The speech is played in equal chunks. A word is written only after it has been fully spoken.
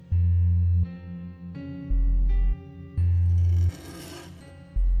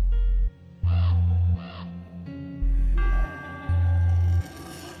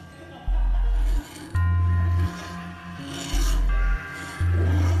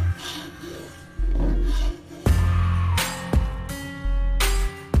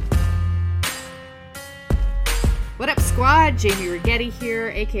Squad, Jamie Rigetti here,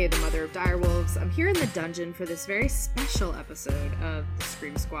 aka the Mother of Direwolves. I'm here in the dungeon for this very special episode of the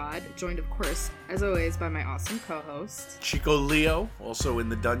Scream Squad, joined of course, as always, by my awesome co-host, Chico Leo, also in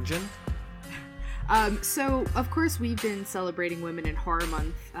the dungeon. So, of course, we've been celebrating Women in Horror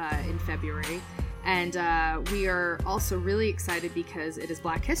Month in February, and we are also really excited because it is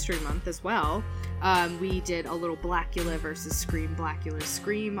Black History Month as well. We did a little Blacula versus Scream, Blacula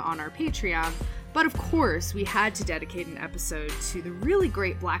Scream on our Patreon, but of course, we had to dedicate an episode to the really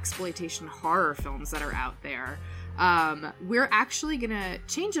great Blaxploitation horror films that are out there. We're actually gonna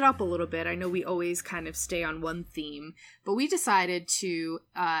change it up a little bit. I know we always kind of stay on one theme, but we decided to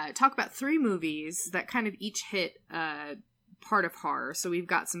talk about 3 movies that kind of each hit part of horror. So we've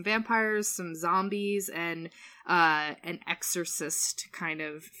got some vampires, some zombies, and an Exorcist kind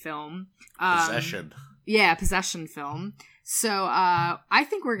of film. Possession. Yeah, possession film. So I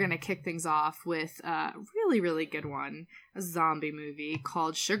think we're gonna kick things off with a really, really good one, a zombie movie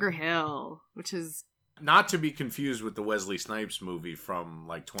called Sugar Hill, which is not to be confused with the Wesley Snipes movie from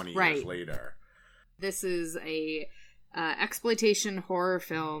like 20 years later. This is a exploitation horror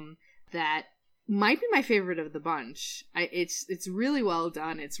film that might be my favorite of the bunch. It's really well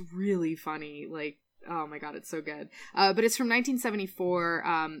done. It's really funny. Like, oh my god, it's so good. But it's from 1974,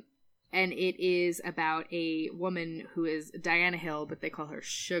 and it is about a woman who is Diana Hill, but they call her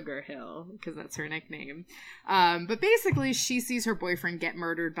Sugar Hill because that's her nickname. But basically, she sees her boyfriend get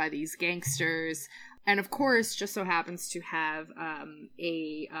murdered by these gangsters. And of course, just so happens to have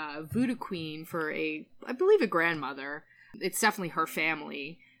a voodoo queen for I believe a grandmother. It's definitely her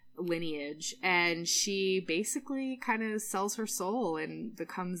family lineage. And she basically kind of sells her soul and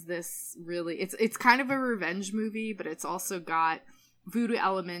becomes this really... It's kind of a revenge movie, but it's also got voodoo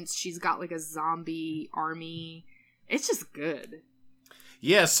elements. She's got like a zombie army. It's just good.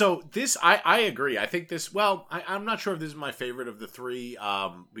 Yeah, so this, I agree. I think this, well, I'm not sure if this is my favorite of the 3,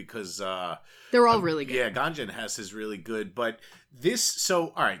 because... they're all really good. Yeah, Ganja Hess is really good, but this, so,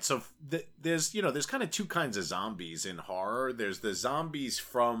 alright, so there's kind of 2 kinds of zombies in horror. There's the zombies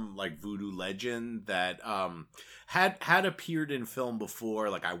from, like, voodoo legend that, had appeared in film before,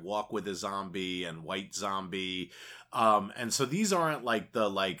 like I Walk with a Zombie and White Zombie. And so these aren't like the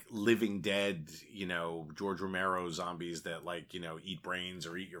Living Dead, George Romero zombies that eat brains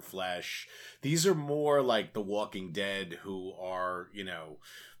or eat your flesh. These are more like the Walking Dead who are,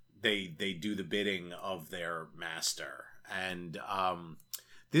 they do the bidding of their master. And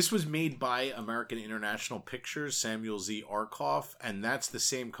this was made by American International Pictures, Samuel Z. Arkoff, and that's the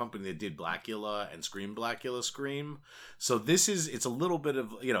same company that did Blacula and Scream, Blacula Scream. So it's a little bit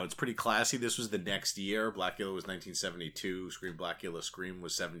of, it's pretty classy. This was the next year. Blacula was 1972. Scream, Blacula Scream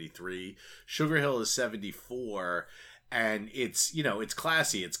was 73. Sugar Hill is 74. And it's, it's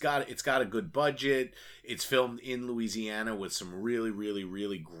classy. It's got a good budget. It's filmed in Louisiana with some really, really,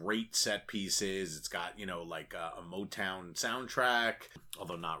 really great set pieces. It's got, a Motown soundtrack,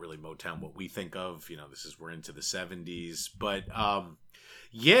 although not really Motown what we think of. We're into the 70s. But,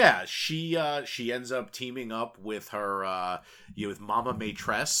 yeah, she ends up teaming up with her, with Mama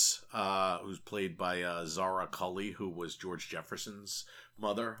Maitresse, who's played by Zara Cully, who was George Jefferson's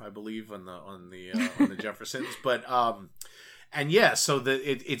mother, I believe, on the Jeffersons. But and yeah, so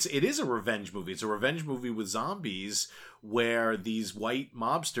it is a revenge movie. It's a revenge movie with zombies where these white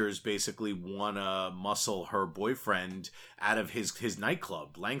mobsters basically want to muscle her boyfriend out of his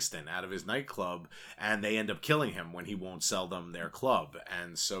nightclub, Langston, out of his nightclub, and they end up killing him when he won't sell them their club.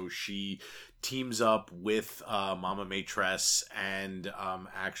 And so she teams up with Mama Maitresse and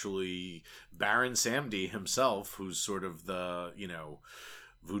actually Baron Samedi himself, who's sort of the,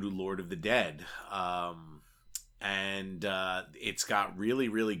 voodoo lord of the dead. And it's got really,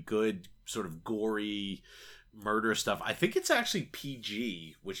 really good sort of gory murder stuff. I think it's actually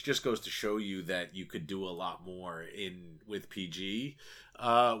PG, which just goes to show you that you could do a lot more with PG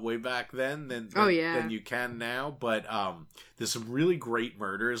way back then than you can now. But there's some really great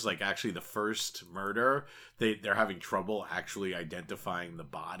murders. Like actually the first murder, they're having trouble actually identifying the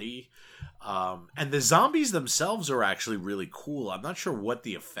body. And the zombies themselves are actually really cool. I'm not sure what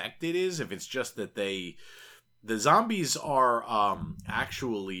the effect it is, if it's just that the zombies are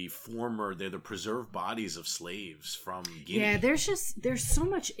actually they're the preserved bodies of slaves from Guinea. Yeah, there's so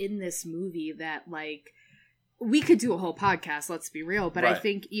much in this movie that we could do a whole podcast, let's be real. But Right. I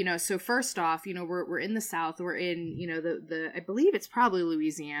think, so first off, we're in the South. We're in, I believe it's probably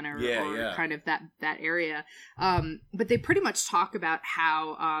Louisiana or kind of that area. But they pretty much talk about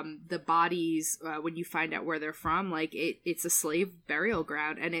how the bodies, when you find out where they're from, like it's a slave burial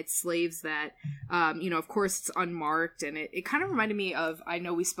ground, and it's slaves that, of course it's unmarked. And it kind of reminded me of, I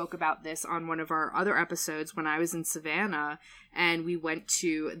know we spoke about this on one of our other episodes when I was in Savannah, and we went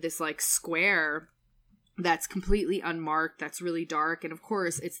to this like square that's completely unmarked, that's really dark, and of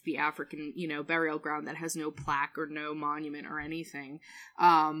course it's the African, burial ground that has no plaque or no monument or anything.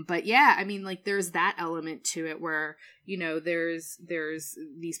 But yeah, I mean, like, there's that element to it where, there's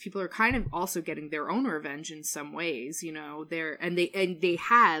these people are kind of also getting their own revenge in some ways, they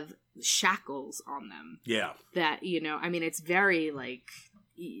have shackles on them. Yeah. That, I mean, it's very like,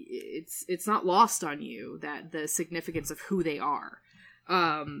 it's not lost on you that the significance of who they are.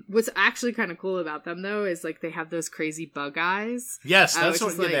 What's actually kind of cool about them though is like they have those crazy bug eyes. Yes, that's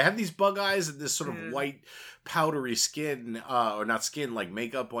what they have, these bug eyes and this sort of white powdery skin, or not skin, like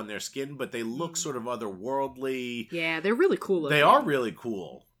makeup on their skin, but they look sort of otherworldly. Yeah, they're really cool looking. They are really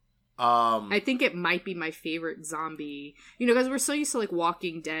cool. I think it might be my favorite zombie, because we're so used to like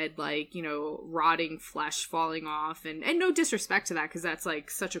Walking Dead, like, rotting flesh falling off, and no disrespect to that, because that's like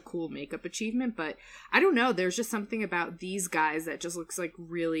such a cool makeup achievement, but I don't know, there's just something about these guys that just looks like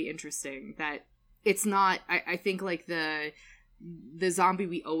really interesting, that it's not, I think like the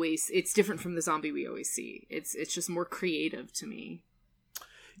zombie it's different from the zombie we always see. It's just more creative to me.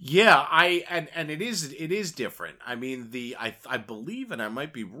 Yeah, and it is different. I mean, I believe, and I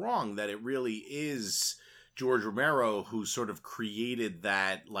might be wrong, that it really is George Romero who sort of created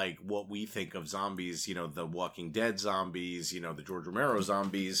that, like, what we think of zombies, the Walking Dead zombies, the George Romero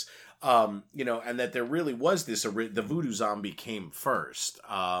zombies, and that there really was this, the voodoo zombie came first.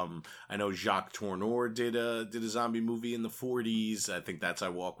 I know Jacques Tourneur did a zombie movie in the 40s. I think that's I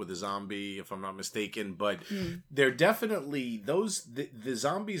Walk with a Zombie, if I'm not mistaken. But they're definitely, the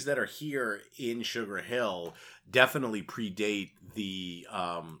zombies that are here in Sugar Hill definitely predate the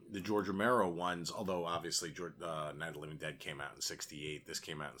George Romero ones, although obviously Night of the Living Dead came out in 1968, this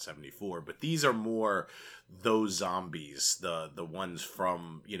came out in 1974, but these are more those zombies, the ones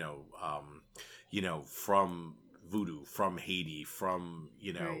from from voodoo, from Haiti, from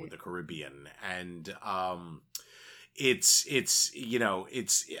the Caribbean, and it's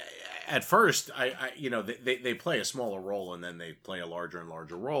at first they play a smaller role, and then they play a larger and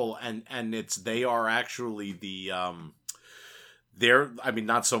larger role, and they are actually they're, I mean,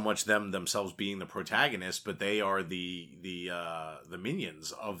 not so much them themselves being the protagonist, but they are the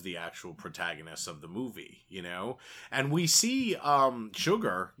minions of the actual protagonists of the movie, and we see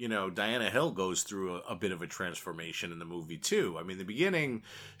Sugar, Diana Hill goes through a bit of a transformation in the movie too. I mean, the beginning,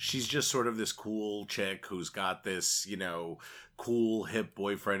 she's just sort of this cool chick who's got this, cool hip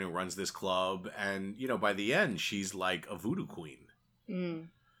boyfriend who runs this club, and by the end she's like a voodoo queen.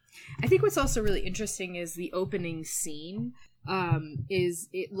 I think what's also really interesting is the opening scene.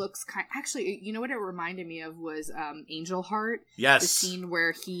 It looks actually, what it reminded me of was Angel Heart. Yes, the scene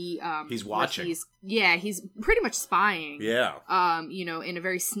where he's watching. He's pretty much spying. Yeah. In a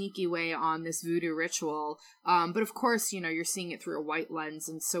very sneaky way on this voodoo ritual. But of course, you're seeing it through a white lens,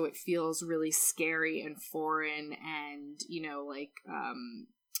 and so it feels really scary and foreign, and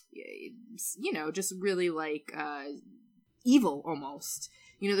just really like evil almost.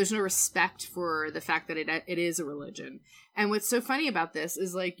 There's no respect for the fact that it is a religion. And what's so funny about this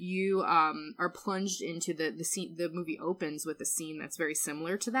is, like, you are plunged into the scene. The movie opens with a scene that's very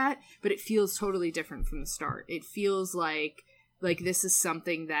similar to that, but it feels totally different from the start. It feels like this is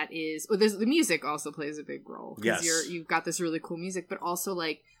something that is... Well, the music also plays a big role. Yes. You've got this really cool music, but also,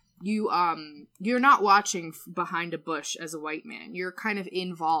 like, you're not watching behind a bush as a white man. You're kind of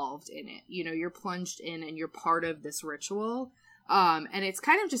involved in it. You're plunged in, and you're part of this ritual. And it's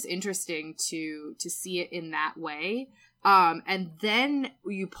kind of just interesting to see it in that way. And then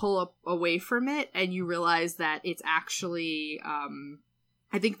you pull up away from it and you realize that it's actually,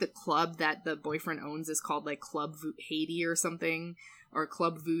 I think the club that the boyfriend owns is called like Club Haiti or something, or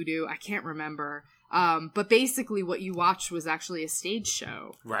Club Voodoo. I can't remember. But basically what you watched was actually a stage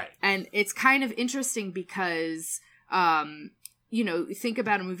show. Right. And it's kind of interesting because, think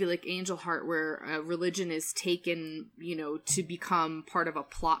about a movie like Angel Heart, where religion is taken, to become part of a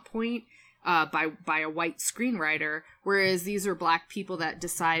plot point by a white screenwriter, whereas these are black people that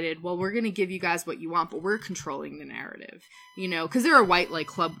decided, well, we're going to give you guys what you want, but we're controlling the narrative, because they're a white, like,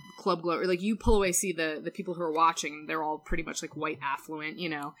 club glow, like, you pull away, see the people who are watching, they're all pretty much, like, white affluent,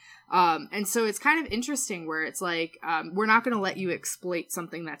 and so it's kind of interesting where it's like, we're not going to let you exploit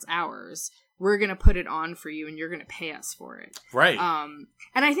something that's ours. we're going to put it on for you and you're going to pay us for it. Right.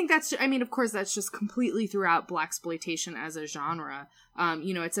 And I think that's, I mean, of course, that's just completely throughout Blaxploitation as a genre.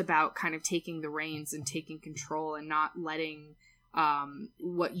 You know, it's about kind of taking the reins and taking control and not letting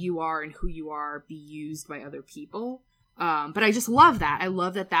what you are and who you are be used by other people. But I just love that. I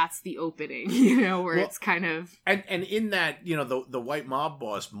love that that's the opening, you know, where it's kind of... And in that, you know, the white mob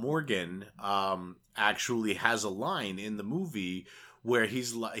boss, Morgan, actually has a line in the movie where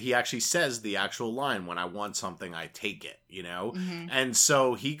he actually says the actual line, when I want something, I take it, you know? Mm-hmm. And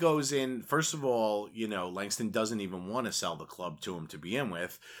so he goes in, first of all, you know, Langston doesn't even want to sell the club to him to begin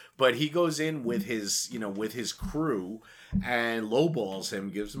with, but he goes in with his, you know, with his crew and lowballs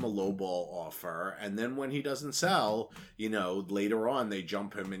him, gives him a lowball offer. And then when he doesn't sell, you know, later on they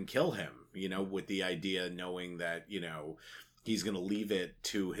jump him and kill him, you know, with the idea knowing that, you know, he's going to leave it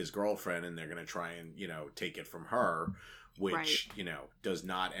to his girlfriend and they're going to try and, you know, take it from her. Which, right. You know, does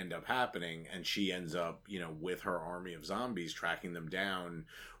not end up happening. And she ends up, you know, with her army of zombies, tracking them down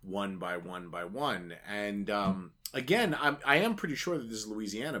one by one by one. And again, I am pretty sure that this is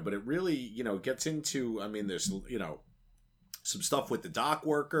Louisiana, but it really, you know, gets into, I mean, there's, you know, some stuff with the dock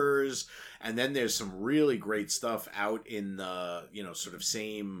workers. And then there's some really great stuff out in the, you know, sort of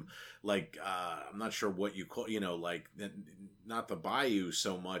same, like, I'm not sure what you call, you know, like, not the bayou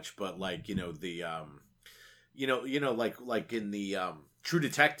so much, but like, you know, the... You know, like in the True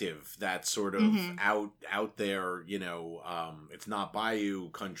Detective, that sort of mm-hmm. out there. You know, it's not bayou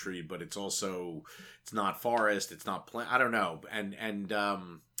country, but it's also it's not forest. It's not I don't know, and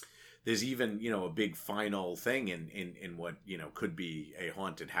there's even, you know, a big final thing in what, you know, could be a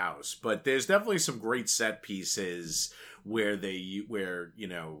haunted house. But there's definitely some great set pieces where you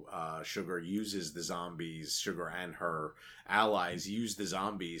know, Sugar uses the zombies, Sugar and her allies use the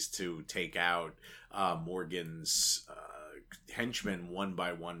zombies to take out Morgan's henchmen one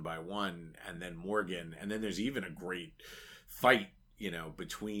by one, and then Morgan. And then there's even a great fight, you know,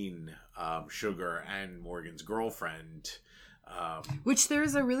 between Sugar and Morgan's girlfriend. Which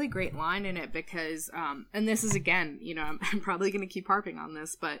there's a really great line in it because, and this is, again, you know, I'm probably going to keep harping on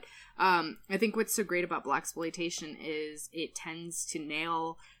this, but I think what's so great about Blaxploitation is it tends to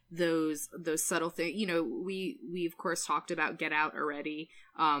nail those subtle things. You know, we of course talked about Get Out already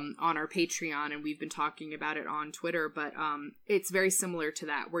on our Patreon, and we've been talking about it on Twitter, but it's very similar to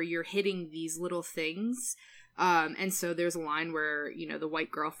that, where you're hitting these little things. And so there's a line where, you know, the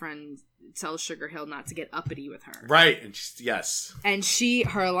white girlfriend tells Sugar Hill not to get uppity with her. Right. And yes. And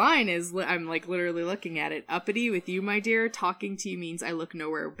her line is, I'm like literally looking at it, uppity with you, my dear, talking to you means I look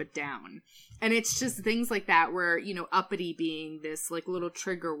nowhere but down. And it's just things like that where, you know, uppity being this like little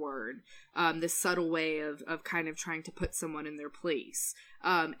trigger word, this subtle way of kind of trying to put someone in their place.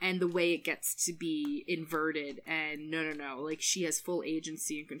 And the way it gets to be inverted and no, like she has full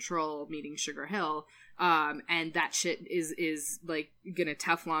agency and control, meeting Sugar Hill. And that shit is like gonna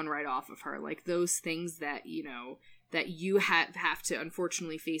Teflon right off of her. Like those things that, you know, that you have to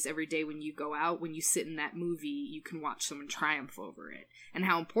unfortunately face every day when you go out. When you sit in that movie, you can watch someone triumph over it and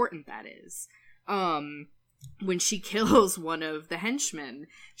how important that is. When she kills one of the henchmen,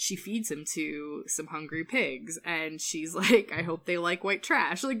 she feeds him to some hungry pigs, and she's like, I hope they like white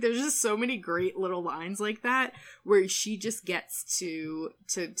trash. Like, there's just so many great little lines like that, where she just gets to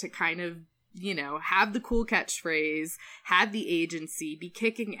kind of, you know, have the cool catchphrase, have the agency, be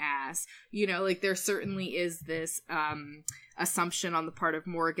kicking ass. You know, like, there certainly is this assumption on the part of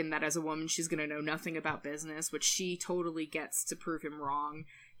Morgan that as a woman she's gonna know nothing about business, which she totally gets to prove him wrong.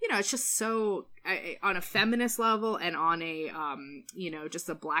 You know, it's just so, on a feminist level and on a, you know, just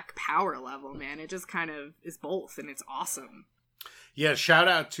a black power level, man. It just kind of is both, and it's awesome. Yeah, shout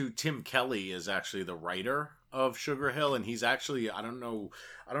out to Tim Kelly, is actually the writer of Sugar Hill, and he's actually, I don't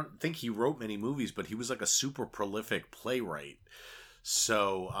think he wrote many movies, but he was like a super prolific playwright.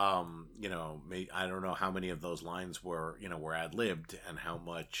 So, you know, I don't know how many of those lines were ad-libbed, and how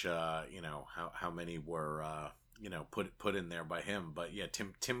much, you know, how many were, you know, put in there by him. But yeah,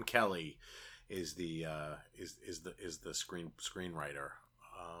 Tim Kelly is the screenwriter.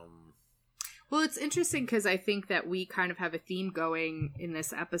 Well, it's interesting because I think that we kind of have a theme going in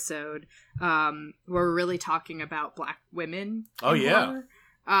this episode, where we're really talking about Black women. Oh yeah.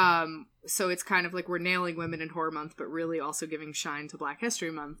 Horror. So it's kind of like we're nailing Women in Horror Month, but really also giving shine to Black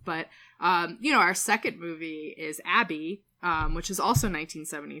History Month. But you know, our second movie is Abby, which is also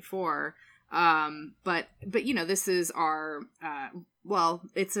 1974. But you know, this is our well,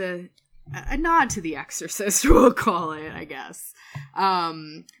 it's a a nod to The Exorcist, we'll call it, I guess.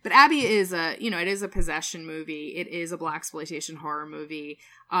 But Abby is it is a possession movie. It is a blaxploitation horror movie.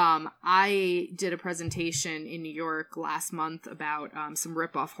 I did a presentation in New York last month about some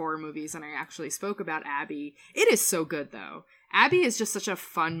rip-off horror movies, and I actually spoke about Abby. It is so good, though. Abby is just such a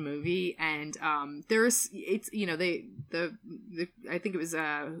fun movie, and I think it was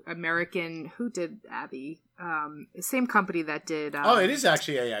American, who did Abby? Same company that did. It is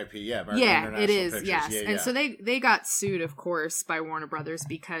actually AIP, yeah. American it is, Pictures. yes. Yeah, and so they got sued, of course, by Warner Brothers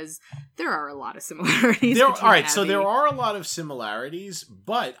because there are a lot of similarities. All right, so there are a lot of similarities,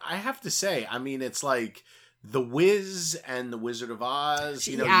 but I have to say, I mean, it's like The Wiz and The Wizard of Oz.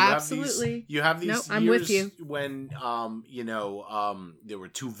 You know, absolutely. You have these nope, years I'm with you. when there were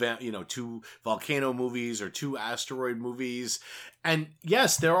two volcano movies or two asteroid movies, and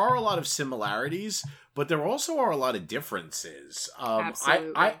yes, there are a lot of similarities, but there also are a lot of differences.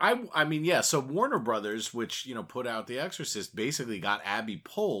 Absolutely. I mean, yeah. So Warner Brothers, which put out The Exorcist, basically got Abby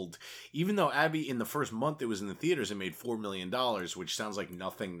pulled, even though Abby in the first month it was in the theaters and made $4 million, which sounds like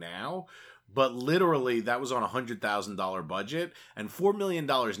nothing now. But literally, that was on $100,000 budget, and $4 million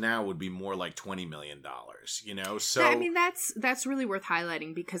now would be more like $20 million. So I mean, that's really worth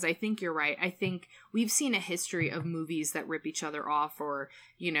highlighting because I think you're right. I think we've seen a history of movies that rip each other off, or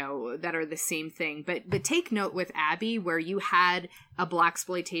that are the same thing. But take note with Abby, where you had a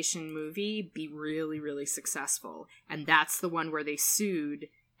blaxploitation movie be really, really successful, and that's the one where they sued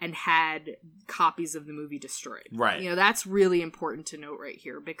and had copies of the movie destroyed. Right. That's really important to note right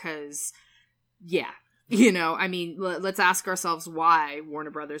here because. Yeah. I mean, let's ask ourselves why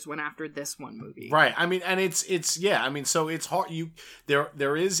Warner Brothers went after this one movie. Right. I mean, and it's yeah, I mean, so it's hard.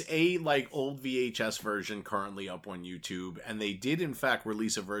 There is a like old VHS version currently up on YouTube, and they did in fact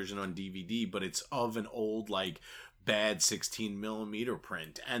release a version on DVD, but it's of an old like bad 16 millimeter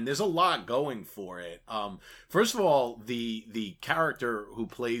print, and there's a lot going for it. First of all, the character who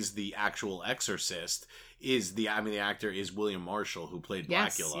plays the actual Exorcist is the actor is William Marshall, who played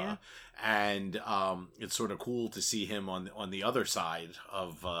Blacula. Yeah. And it's sort of cool to see him on the other side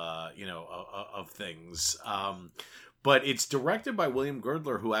of of things. But it's directed by William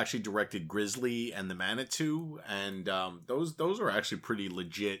Girdler, who actually directed Grizzly and the Manitou, and those are actually pretty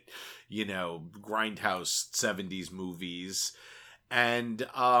legit, grindhouse 70s movies. And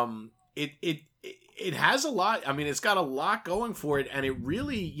it has a lot. I mean, it's got a lot going for it, and it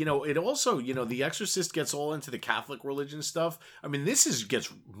really, it also, The Exorcist gets all into the Catholic religion stuff. I mean, this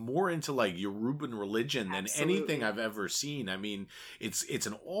gets more into like Yoruban religion than Absolutely. anything I've ever seen. I mean, it's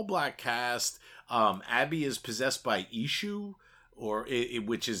an all black cast. Abby is possessed by Eshu,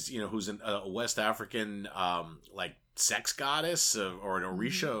 which is who's a West African like sex goddess or an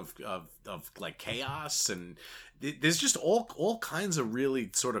orisha of like chaos, and there's just all kinds of really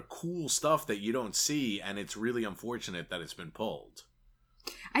sort of cool stuff that you don't see, and it's really unfortunate that it's been pulled.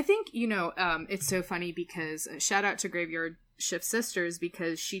 I think it's so funny because shout out to Graveyard Shift Sisters,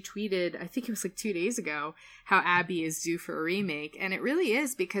 because she tweeted, I think it was like 2 days ago, how Abby is due for a remake, and it really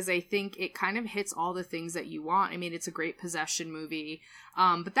is, because I think it kind of hits all the things that you want. I mean, it's a great possession movie,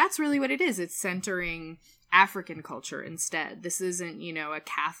 but that's really what it is. It's centering African culture instead. This isn't, a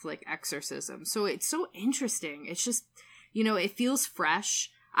Catholic exorcism. So it's so interesting. It's just, it feels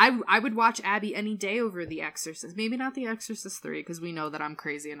fresh. I would watch Abby any day over The Exorcist. Maybe not The Exorcist 3, because we know that I'm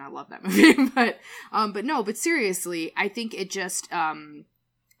crazy and I love that movie. but seriously, I think it just,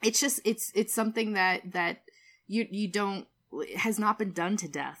 it's something that you don't, has not been done to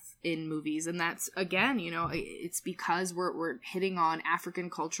death in movies. And that's, again, it's because we're hitting on African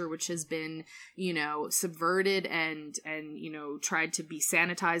culture, which has been, subverted and tried to be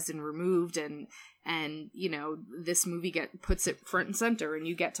sanitized and removed, and this movie puts it front and center, and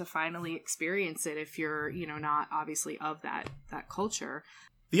you get to finally experience it if you're, not obviously of that culture.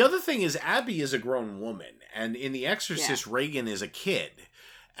 The other thing is Abby is a grown woman, and in The Exorcist, Reagan is a kid.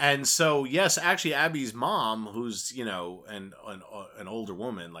 And so, yes, actually, Abby's mom, who's, an older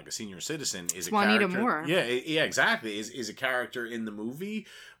woman, like a senior citizen, is a Juanita character. Moore. Yeah, exactly. Is a character in the movie.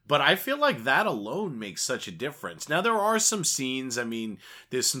 But I feel like that alone makes such a difference. Now, there are some scenes, I mean,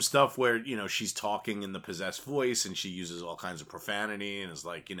 there's some stuff where, she's talking in the possessed voice, and she uses all kinds of profanity, and it's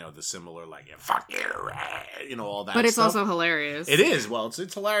like, the similar, like, fuck you, all that But it's stuff. also hilarious. It is. Well,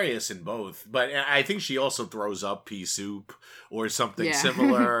 it's hilarious in both. But I think she also throws up pea soup or something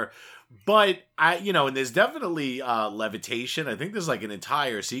similar. But and there's definitely levitation. I think there's like an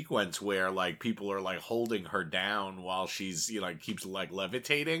entire sequence where like people are like holding her down while she's keeps like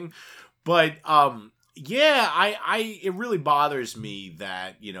levitating. But Yeah, it really bothers me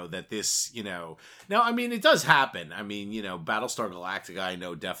that, that this, now, I mean, it does happen. I mean, Battlestar Galactica, I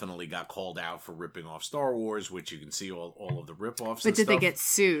know, definitely got called out for ripping off Star Wars, which you can see all of the rip-offs. But did they get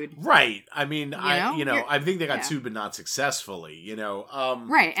sued? Right. I mean, I think they got sued, but not successfully,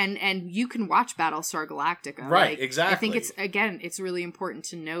 Right. And you can watch Battlestar Galactica. Right, exactly. I think it's really important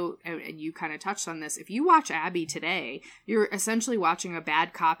to note, and you kind of touched on this, if you watch Abby today, you're essentially watching a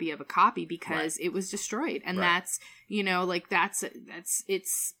bad copy of a copy because it was destroyed, and that's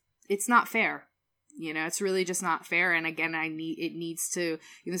it's not fair. It's really just not fair. And again, it needs to,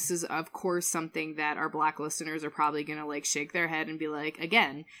 this is of course something that our Black listeners are probably going to like shake their head and be like,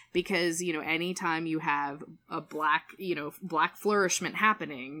 again, because, anytime you have a Black flourishment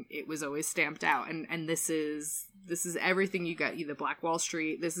happening, it was always stamped out. And this is everything you got, the Black Wall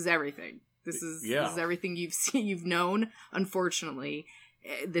Street. This is everything. This is everything you've known. Unfortunately,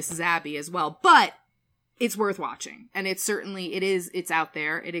 this is Abby as well, but it's worth watching, and it's out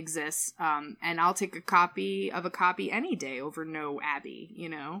there, it exists, and I'll take a copy any day over no Abby,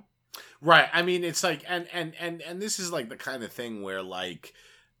 Right. I mean, it's like, and this is like the kind of thing where, like,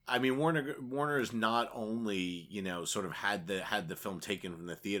 I mean, Warner is not only, sort of had the film taken from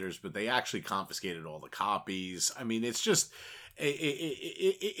the theaters, but they actually confiscated all the copies. I mean, it's just,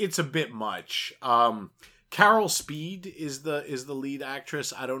 it's a bit much. Carol Speed is the lead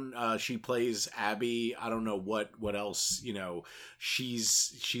actress. I don't. She plays Abby. I don't know what else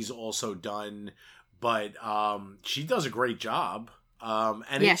she's also done, but she does a great job.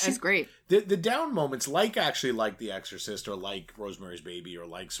 She's great. The down moments, like The Exorcist or like Rosemary's Baby or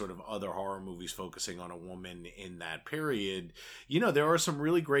like sort of other horror movies focusing on a woman in that period, there are some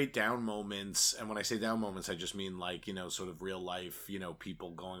really great down moments. And when I say down moments, I just mean like, sort of real life,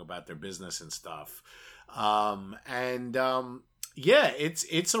 people going about their business and stuff.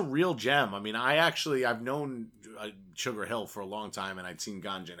 It's a real gem. I mean, I've known Sugar Hill for a long time, and I'd seen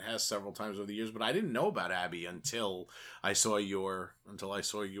Ganja Hess several times over the years, but I didn't know about Abby until I saw your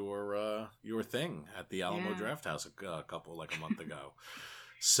thing at the Alamo Draft House a month ago.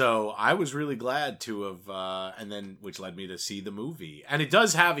 So I was really glad to have, which led me to see the movie. And it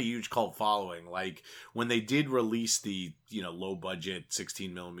does have a huge cult following. Like, when they did release the, low budget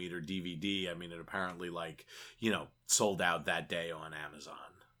 16 millimeter DVD, I mean, it apparently, sold out that day on Amazon.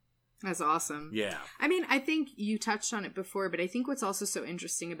 That's awesome. Yeah. I mean, I think you touched on it before, but I think what's also so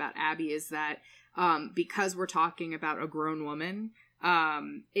interesting about Abby is that, because we're talking about a grown woman,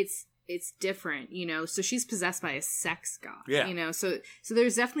 it's different, so she's possessed by a sex god, so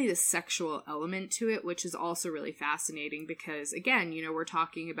there's definitely this sexual element to it, which is also really fascinating because, again, we're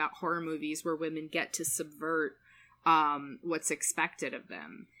talking about horror movies where women get to subvert what's expected of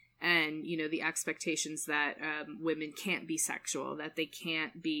them, and the expectations that women can't be sexual, that they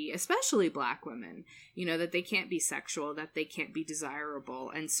can't be, especially Black women, that they can't be sexual, that they can't be desirable.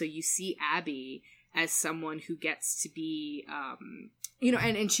 And so you see Abby as someone who gets to be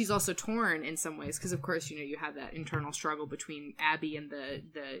and she's also torn in some ways because, of course, you have that internal struggle between Abby and the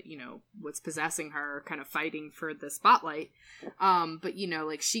what's possessing her, kind of fighting for the spotlight. But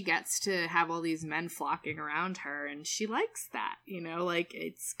she gets to have all these men flocking around her, and she likes that.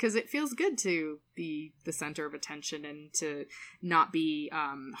 It's because it feels good to be the center of attention and to not be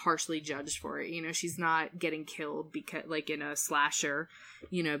harshly judged for it. She's not getting killed because, like in a slasher,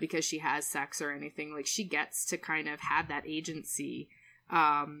 because she has sex or anything. Like, she gets to kind of have that agency.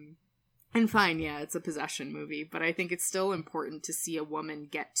 And fine, it's a possession movie, but I think it's still important to see a woman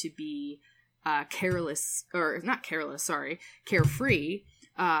get to be carefree,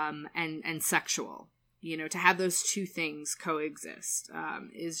 and sexual. To have those two things coexist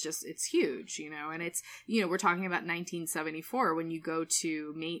is just, it's huge, and it's, we're talking about 1974 when you go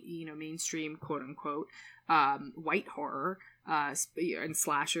to mainstream, quote unquote, white horror, and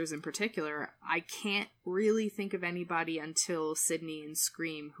slashers in particular. I can't really think of anybody until Sydney in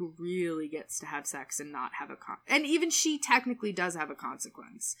Scream who really gets to have sex and not have and even she technically does have a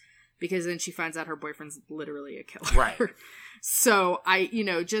consequence, because then she finds out her boyfriend's literally a killer. Right. So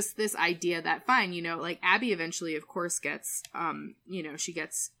just this idea that fine, like Abby eventually, of course, gets, she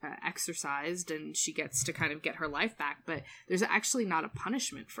gets exorcised and she gets to kind of get her life back, but there's actually not a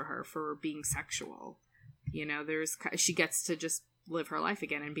punishment for her for being sexual. She gets to just live her life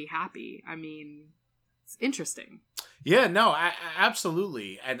again and be happy. I mean, it's interesting. Yeah, no,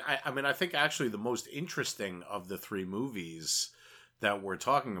 absolutely. And I think actually the most interesting of the three movies that we're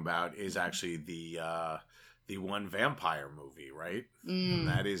talking about is actually the one vampire movie, right? And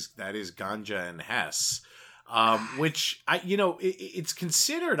that is Ganja and Hess. Which it's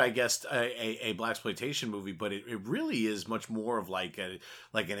considered, I guess, a blaxploitation movie, but it really is much more of like an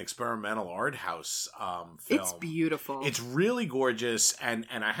experimental art house film. It's beautiful. It's really gorgeous, and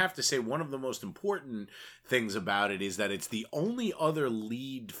I have to say, one of the most important things about it is that it's the only other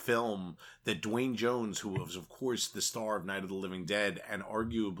lead film that Dwayne Jones, who was of course the star of Night of the Living Dead and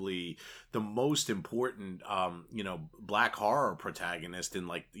arguably the most important black horror protagonist in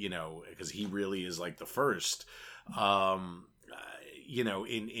because he really is like the first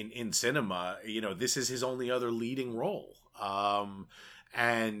in cinema, this is his only other leading role. But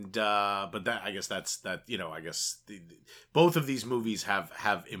that, I guess both of these movies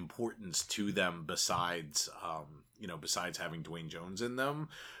have importance to them besides having Dwayne Jones in them.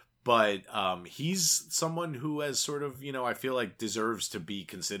 But he's someone who has sort of, I feel like deserves to be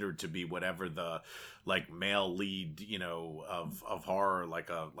considered to be whatever the male lead, of horror, like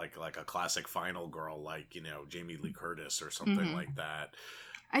a classic final girl, Jamie Lee Curtis or something like that.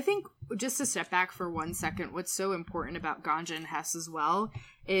 I think, just to step back for 1 second, what's so important about Ganja and Hess as well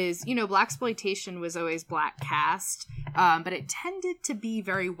is, Blaxploitation was always black cast, but it tended to be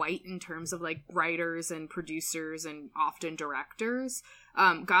very white in terms of writers and producers and often directors.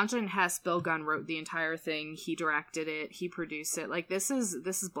 Ganja and Hess, Bill Gunn wrote the entire thing. He directed it. He produced it. This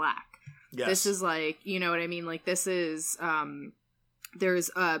is black. Yes. This is you know what I mean? This is,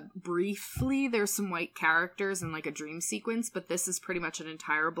 there's briefly there's some white characters in a dream sequence, but this is pretty much an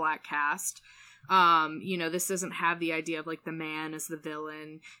entire black cast. This doesn't have the idea of the man as the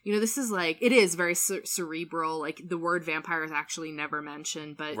villain. This is it is very cerebral. The word vampire is actually never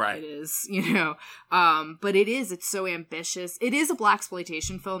mentioned, but right. It is, but it's so ambitious. It is a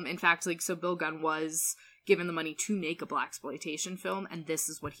blaxploitation film. In fact, so Bill Gunn was given the money to make a blaxploitation film, and this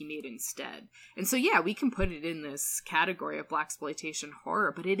is what he made instead. And so, yeah, we can put it in this category of blaxploitation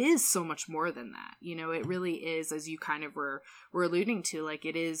horror, but it is so much more than that. It really is, as you kind of were alluding to,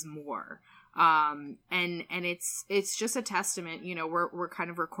 it is more. And it's just a testament, we're kind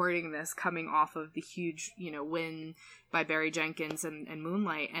of recording this coming off of the huge, win by Barry Jenkins and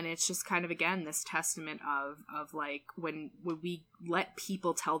Moonlight. And it's just kind of, again, this testament of when we let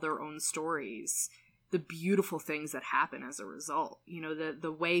people tell their own stories, the beautiful things that happen as a result,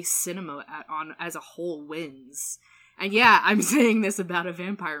 the way cinema as a whole wins. And yeah, I'm saying this about a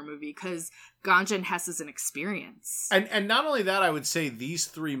vampire movie because Ganja and Hess is an experience. And not only that, I would say these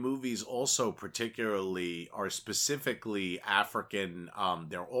three movies also particularly are specifically African.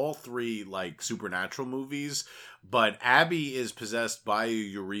 They're all three supernatural movies, but Abby is possessed by a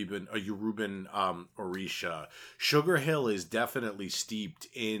Yoruban orisha. Sugar Hill is definitely steeped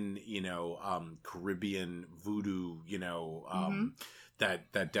in, Caribbean voodoo,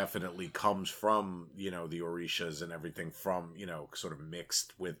 that definitely comes from, the orishas and everything from, sort of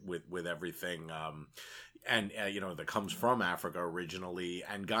mixed with everything, that comes from Africa originally.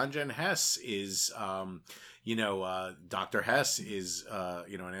 And Ganja and Hess is, Dr. Hess is,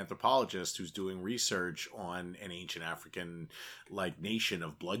 an anthropologist who's doing research on an ancient African, nation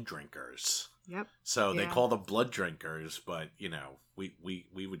of blood drinkers. Yep. So they call them blood drinkers, but,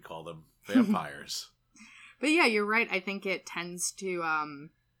 we would call them vampires. But yeah, you're right. I think it tends to,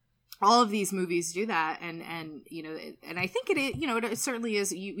 all of these movies do that. And I think it certainly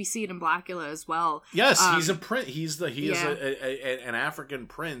is. We see it in Blacula as well. Yes. He's a prince. He is an African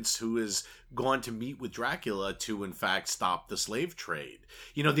prince who is gone to meet with Dracula to, in fact, stop the slave trade.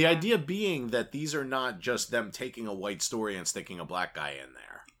 The idea being that these are not just them taking a white story and sticking a black guy in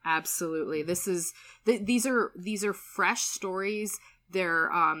there. Absolutely. These are fresh stories.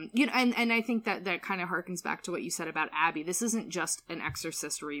 They're, and I think that kind of harkens back to what you said about Abby. This isn't just an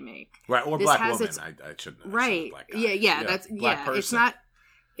Exorcist remake, right? Or this Black Woman. I shouldn't. Right? Black guy. Yeah. That's Black person. It's not.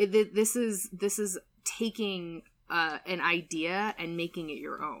 This is taking an idea and making it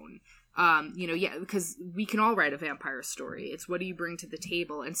your own. Because we can all write a vampire story. It's what do you bring to the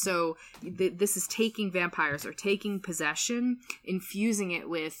table? And so this is taking vampires or taking possession, infusing it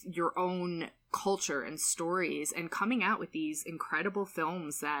with your own culture and stories, and coming out with these incredible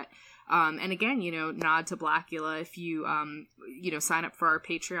films that and again, nod to Blacula. If you sign up for our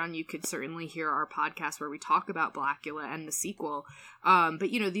Patreon, you could certainly hear our podcast where we talk about Blacula and the sequel. But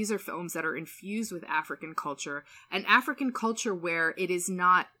these are films that are infused with African culture, and African culture where it is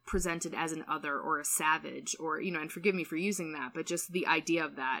not presented as an other or a savage or, and forgive me for using that, but just the idea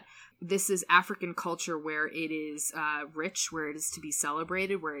of that. This is African culture where it is rich, where it is to be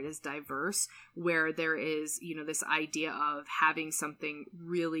celebrated, where it is diverse, where there is, this idea of having something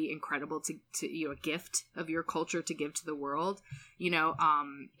really incredible to a gift of your culture to give to the world.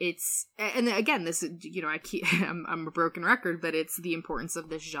 It's, and again, this is, I'm a broken record, but it's the importance of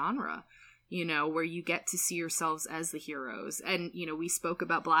this genre. you know, where you get to see yourselves as the heroes. And, you know, we spoke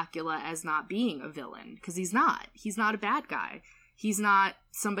about Blacula as not being a villain, because he's not. He's not a bad guy. He's not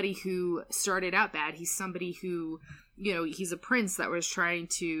somebody who started out bad. He's somebody who, you know, he's a prince that was trying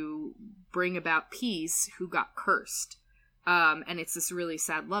to bring about peace who got cursed. And it's this really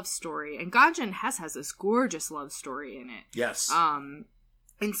sad love story. And Ganja Hess has this gorgeous love story in it. Yes.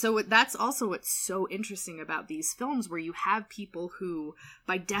 And so that's also what's so interesting about these films, where you have people who,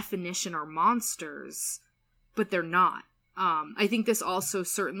 by definition, are monsters, but they're not. I think this also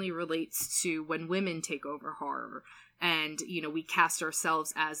certainly relates to when women take over horror. And, you know, we cast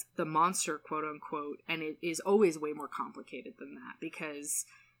ourselves as the monster, quote unquote, and it is always way more complicated than that, because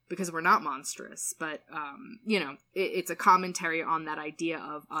we're not monstrous. But, you know, it's a commentary on that idea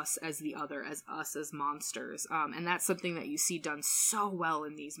of us as the other, as us as monsters. And that's something that you see done so well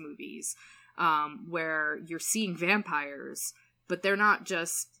in these movies, where you're seeing vampires, but they're not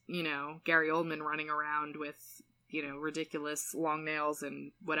just, you know, Gary Oldman running around with, you know, ridiculous long nails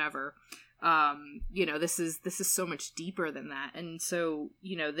and whatever. You know, this is so much deeper than that. And so,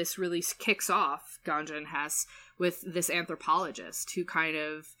 you know, this really kicks off Ganja Hess with this anthropologist who kind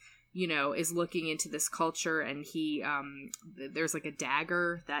of, you know, is looking into this culture, and he, there's like a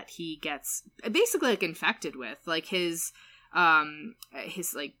dagger that he gets basically like infected with, like his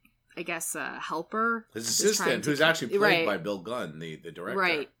like, I guess, helper. His assistant, who's actually played by Bill Gunn, the director.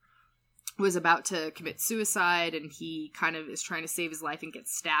 Right. Was about to commit suicide, and he kind of is trying to save his life and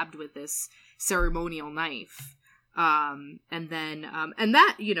gets stabbed with this ceremonial knife. And then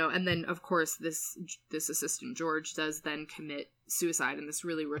of course this assistant George does then commit suicide in this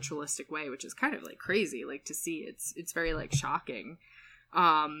really ritualistic way, which is kind of like crazy, like to see. It's very like shocking.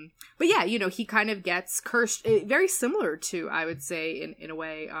 But yeah, you know, he kind of gets cursed, very similar to, I would say, in a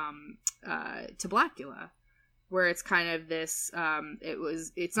way, to Blacula, where it's kind of this,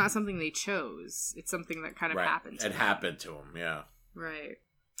 it's not something they chose. It's something that kind of happened to him. It happened to him, yeah. Right.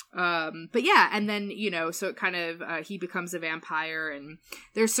 But yeah, and then, you know, so it kind of, he becomes a vampire, and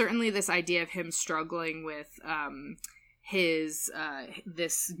there's certainly this idea of him struggling with, his,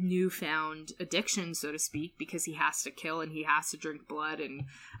 this newfound addiction, so to speak, because he has to kill and he has to drink blood. And,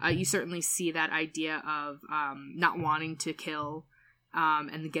 you certainly see that idea of, not wanting to kill,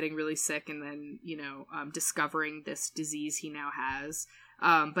 and getting really sick, and then, you know, discovering this disease he now has.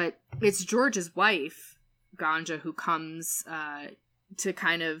 But it's George's wife, Ganja, who comes, to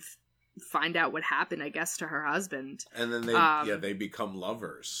kind of find out what happened, I guess, to her husband. And then they become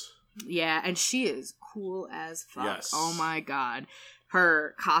lovers. Yeah, and she is cool as fuck. Yes. Oh my god.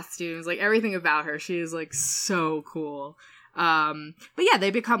 Her costumes, like everything about her, she is like so cool. But yeah,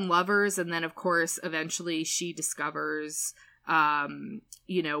 they become lovers, and then of course eventually she discovers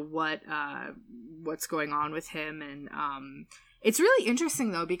you know, what's going on with him. And it's really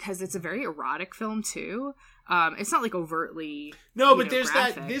interesting though, because it's a very erotic film too. It's not like overtly but there's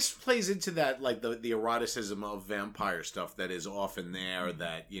graphic. that, this plays into that, like the eroticism of vampire stuff that is often there,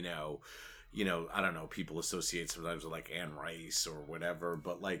 that, you know, I don't know, people associate sometimes with like Anne Rice or whatever,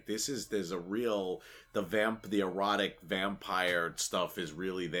 but like there's a real, the erotic vampire stuff is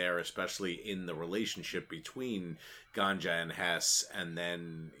really there, especially in the relationship between Ganja and Hess, and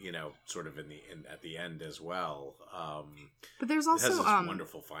then, you know, sort of at the end as well. But there's also it has this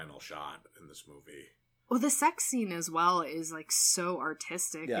wonderful final shot in this movie. Well, the sex scene as well is like so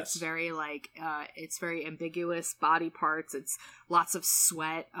artistic. Yes. It's very like it's very ambiguous body parts. It's lots of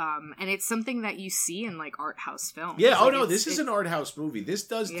sweat, and it's something that you see in like art house films. Yeah. Like, this is an art house movie. This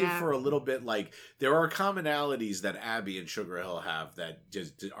does differ a little bit. Like there are commonalities that Abbey and Sugar Hill have that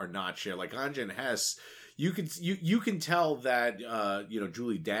just are not shared. Like Ganja and Hess, you can tell that you know,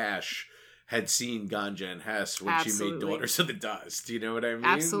 Julie Dash had seen Ganja and Hess when she made Daughters of the Dust. You know what I mean?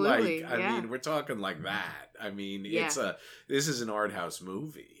 Absolutely. Like, I mean, we're talking like that. I mean, this is an art house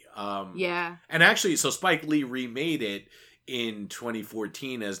movie. Yeah. And actually, so Spike Lee remade it in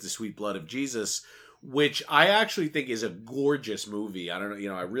 2014 as The Sweet Blood of Jesus, which I actually think is a gorgeous movie. I don't know, you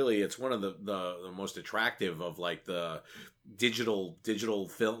know, it's one of the most attractive of like the digital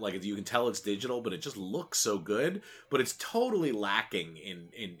film. Like, you can tell it's digital, but it just looks so good, but it's totally lacking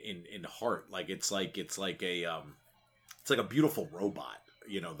in heart. Like it's like a beautiful robot,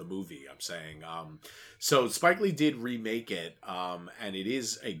 you know, the movie I'm saying. So Spike Lee did remake it, and it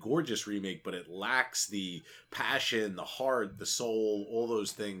is a gorgeous remake, but it lacks the passion, the heart, the soul, all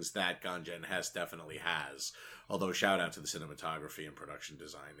those things that Ganja and Hess definitely has. Although shout out to the cinematography and production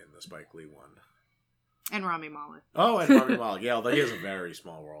design in the Spike Lee one. And Rami Malek. Oh, and Rami Malek. Yeah, although he has a very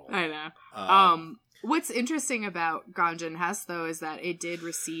small role. I know. What's interesting about Ganja and Hess, though, is that it did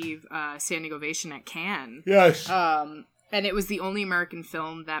receive a standing ovation at Cannes. Yes. And it was the only American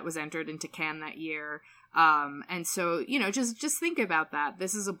film that was entered into Cannes that year. And so, just think about that.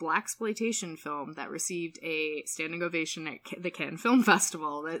 This is a blaxploitation film that received a standing ovation at the Cannes Film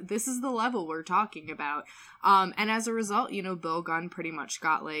Festival. This is the level we're talking about. And as a result, Bill Gunn pretty much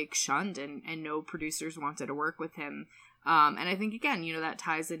got shunned, and no producers wanted to work with him. And I think, again, that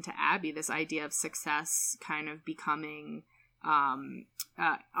ties into Abby, this idea of success kind of becoming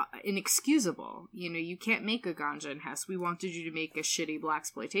inexcusable. You can't make a Ganja and Hess. We wanted you to make a shitty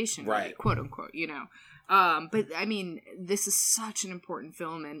blaxploitation movie, right, quote unquote. But I mean, this is such an important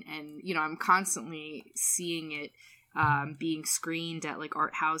film, and I'm constantly seeing it being screened at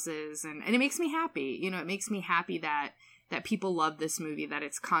art houses, and it makes me happy. It makes me happy that people love this movie, that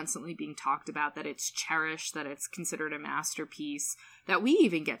it's constantly being talked about, that it's cherished, that it's considered a masterpiece, that we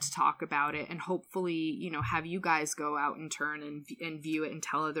even get to talk about it, and hopefully, have you guys go out in turn and view it and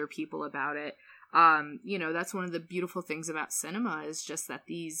tell other people about it. That's one of the beautiful things about cinema, is just that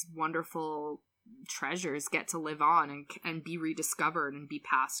these wonderful treasures get to live on and be rediscovered and be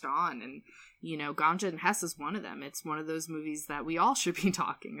passed on. And, Ganja and Hess is one of them. It's one of those movies that we all should be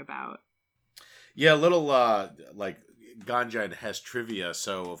talking about. Yeah, a little, Ganja and Hess trivia.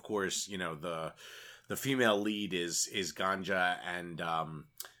 So of course, the female lead is Ganja, and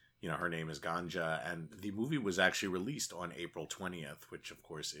her name is Ganja, and the movie was actually released on April 20th, which of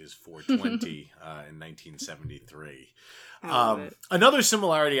course is 4/20 in 1973. Another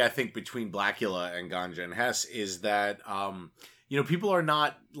similarity I think between Blacula and Ganja and Hess is that people are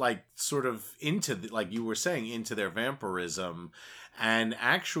not sort of into like you were saying, into their vampirism, and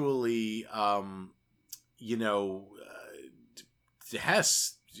actually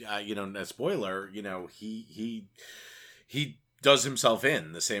Hess, a spoiler, he does himself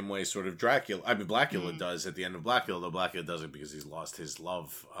in the same way sort of Blacula does at the end of Blacula, though Blacula does it because he's lost his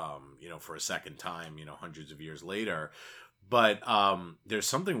love, for a second time, hundreds of years later. But there's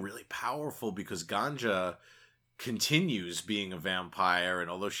something really powerful because Ganja continues being a vampire, and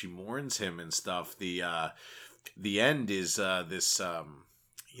although she mourns him and stuff, the end is this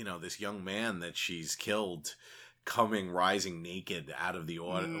young man that she's killed rising naked out of the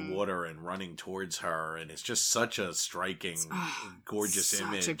water and running towards her, and it's just such a striking, gorgeous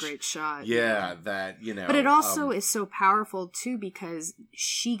image. Such a great shot. Yeah, that But it also is so powerful too because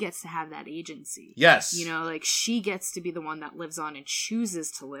she gets to have that agency. Yes, she gets to be the one that lives on and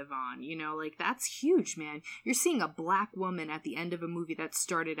chooses to live on. That's huge, man. You're seeing a black woman at the end of a movie that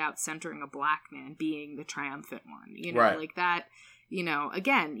started out centering a black man being the triumphant one. Right. That.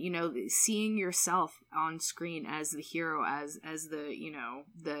 Again, seeing yourself on screen as the hero, as the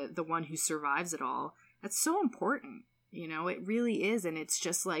the one who survives it all, that's so important. It really is, and it's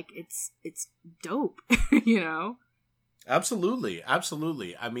just it's dope. Absolutely.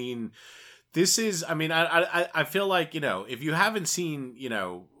 I mean, this is. I mean, I feel like if you haven't seen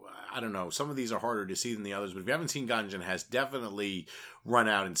I don't know, some of these are harder to see than the others, but if you haven't seen Ganja and Hess, definitely run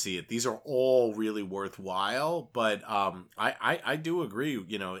out and see it. These are all really worthwhile, but I do agree,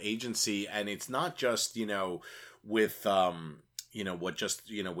 agency, and it's not just, with, what just,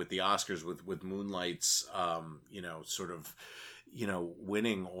 with the Oscars, with Moonlight's, sort of,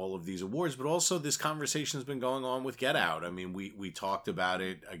 winning all of these awards, but also this conversation has been going on with Get Out. I mean, we talked about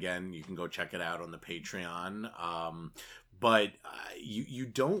it. Again, you can go check it out on the Patreon. But you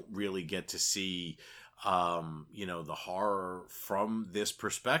don't really get to see, the horror from this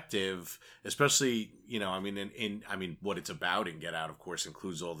perspective, especially, what it's about in Get Out, of course,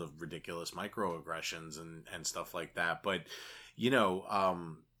 includes all the ridiculous microaggressions and stuff like that. But,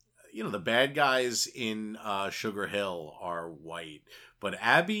 the bad guys in Sugar Hill are white, but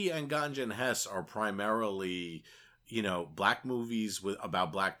Abby and Ganja and Hess are primarily, black movies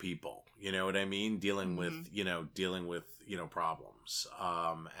about black people. You know what I mean? Dealing with problems.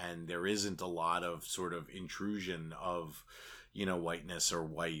 And there isn't a lot of sort of intrusion of, whiteness or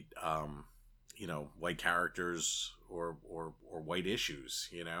white, white characters or white issues,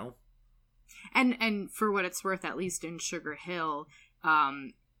 And for what it's worth, at least in Sugar Hill,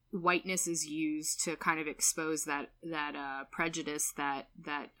 whiteness is used to kind of expose that prejudice, that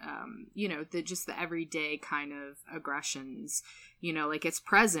the everyday kind of aggressions, it's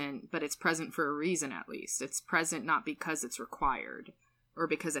present, but it's present for a reason. At least it's present not because it's required or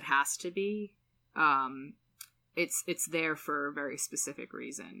because it has to be. It's there for a very specific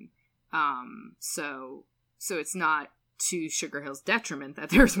reason. So it's not to Sugar Hill's detriment that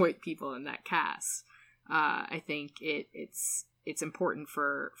there's white people in that cast. I think it's important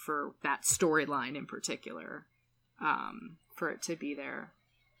for that storyline in particular, for it to be there.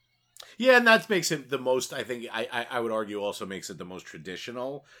 Yeah, and that makes it the most. I think I would argue also makes it the most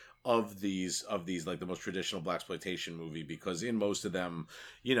traditional of these like the most traditional blaxploitation movie, because in most of them,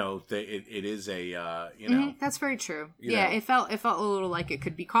 it is a that's very true. Yeah, it felt a little like it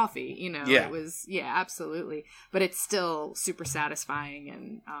could be coffee. Yeah. It was absolutely, but it's still super satisfying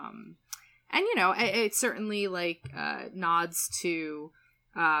and it certainly like nods to.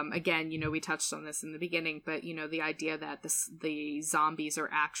 Again, we touched on this in the beginning, but the idea that the zombies are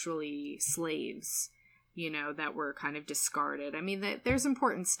actually slaves, that were kind of discarded. I mean, there's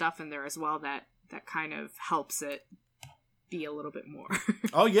important stuff in there as well that kind of helps it be a little bit more.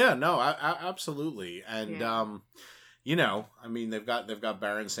 Oh yeah, no, absolutely, and yeah. I mean, they've got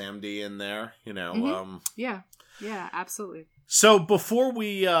Baron Samedi in there, Mm-hmm. Yeah, absolutely. So before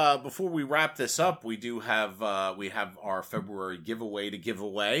we wrap this up, we do have our February giveaway to give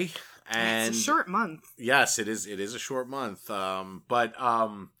away, and it's a short month. Yes, it is a short month.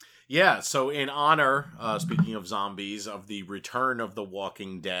 Yeah. So in honor, speaking of zombies, of the return of The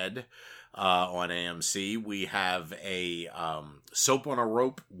Walking Dead on AMC, we have a soap on a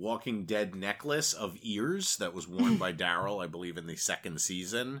rope Walking Dead necklace of ears that was worn by Daryl, I believe, in the second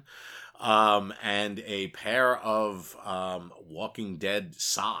season. And a pair of Walking Dead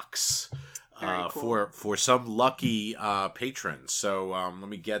socks cool. for some lucky patrons. So let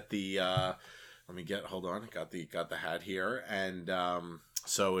me get hold on, got the hat here, and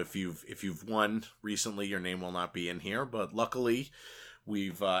so if you've won recently, your name will not be in here, but luckily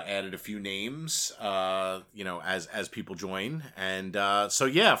we've added a few names, as people join, and so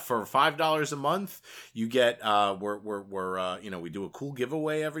yeah, for $5 a month, you get we do a cool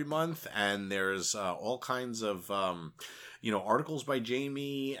giveaway every month, and there's all kinds of articles by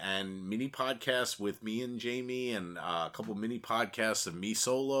Jamie and mini podcasts with me and Jamie, and a couple mini podcasts of me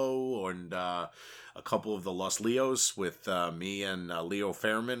solo, and a couple of the Los Leos with me and Leo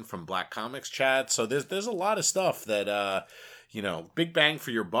Fairman from Black Comics Chat. So there's a lot of stuff that. Big bang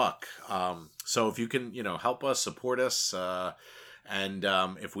for your buck. So if you can, help us, support us, and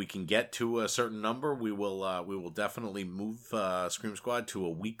if we can get to a certain number, we will definitely move Scream Squad to a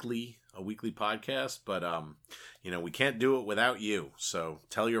weekly podcast. But we can't do it without you. So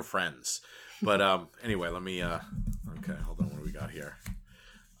tell your friends. But anyway, let me. Okay, hold on. What do we got here?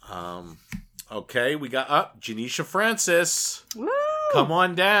 Okay, we got Janisha Francis. Woo! Come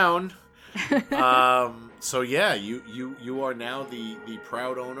on down. So yeah, you are now the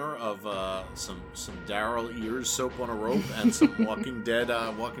proud owner of some Daryl ears soap on a rope and some Walking Dead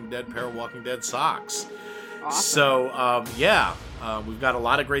pair of Walking Dead socks. Awesome. So we've got a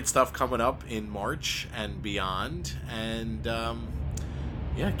lot of great stuff coming up in March and beyond, and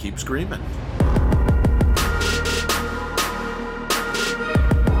keep screaming.